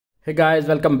Hey guys,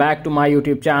 welcome back to my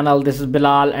YouTube channel. This is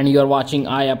Bilal and you are watching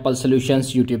iApple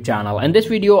Solutions YouTube channel. In this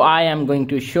video, I am going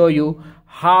to show you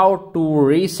how to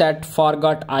reset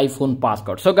forgot iPhone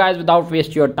passcode. So guys, without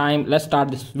waste your time, let's start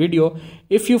this video.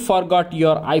 If you forgot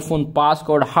your iPhone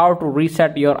passcode, how to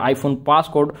reset your iPhone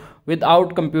passcode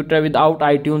without computer, without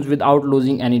iTunes, without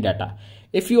losing any data.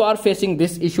 If you are facing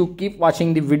this issue, keep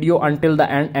watching the video until the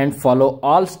end and follow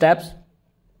all steps.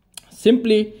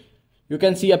 Simply, you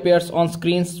can see appears on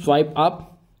screen, swipe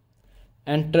up,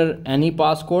 enter any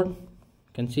passcode, you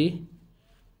can see,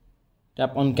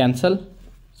 tap on cancel.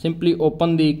 Simply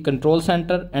open the control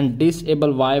center and disable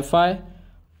Wi-Fi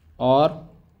or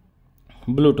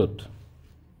Bluetooth.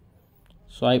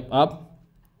 Swipe up,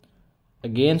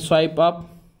 again swipe up,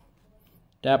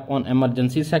 tap on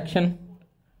emergency section,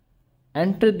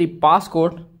 enter the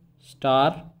passcode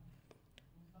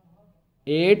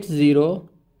 *8035838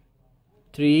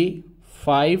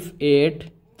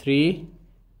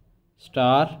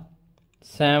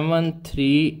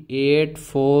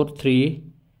 *73843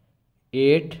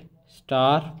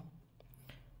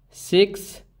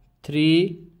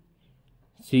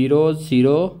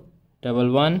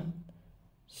 *630011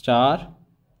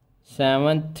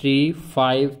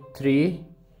 *7353,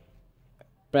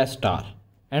 press star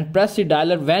and press the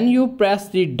dialer. When you press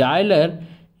the dialer,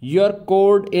 your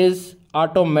code is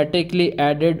automatically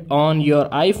added on your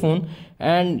iPhone,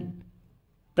 and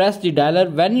press the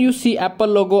dialer. When you see Apple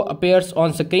logo appears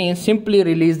on screen, simply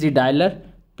release the dialer,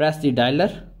 press the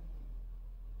dialer.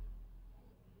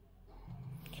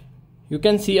 You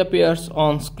can see appears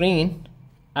on screen,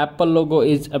 Apple logo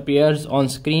appears on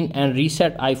screen, and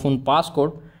reset iPhone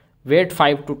passcode. Wait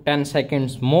 5 to 10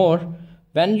 seconds more.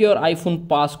 When your iPhone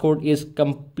passcode is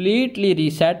completely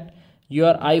reset,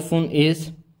 your iPhone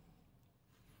is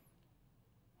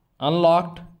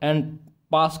unlocked and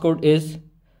passcode is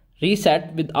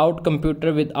reset without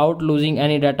computer, without losing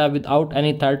any data, without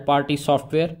any third-party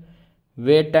software.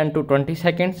 Wait 10 to 20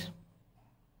 seconds.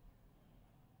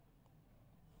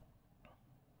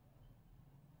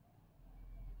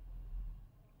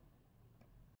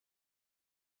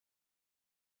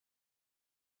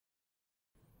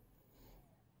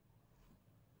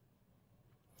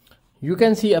 You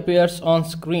can see appears on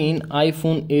screen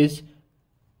iPhone is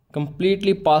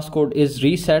completely passcode is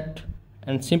reset,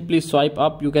 and simply swipe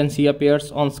up. You can see appears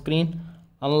on screen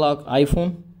unlock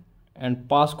iPhone and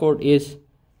passcode is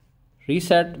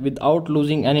reset without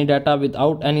losing any data,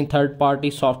 without any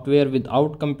third-party software,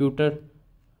 without computer,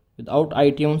 without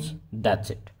iTunes. That's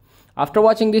it. After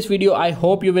watching this video, I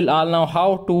hope you will all know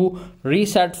how to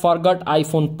reset forgot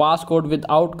iPhone passcode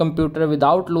without computer,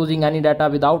 without losing any data,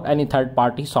 without any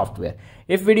third-party software.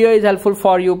 If video is helpful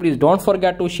for you, please don't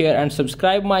forget to share and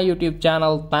subscribe my YouTube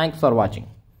channel. Thanks for watching.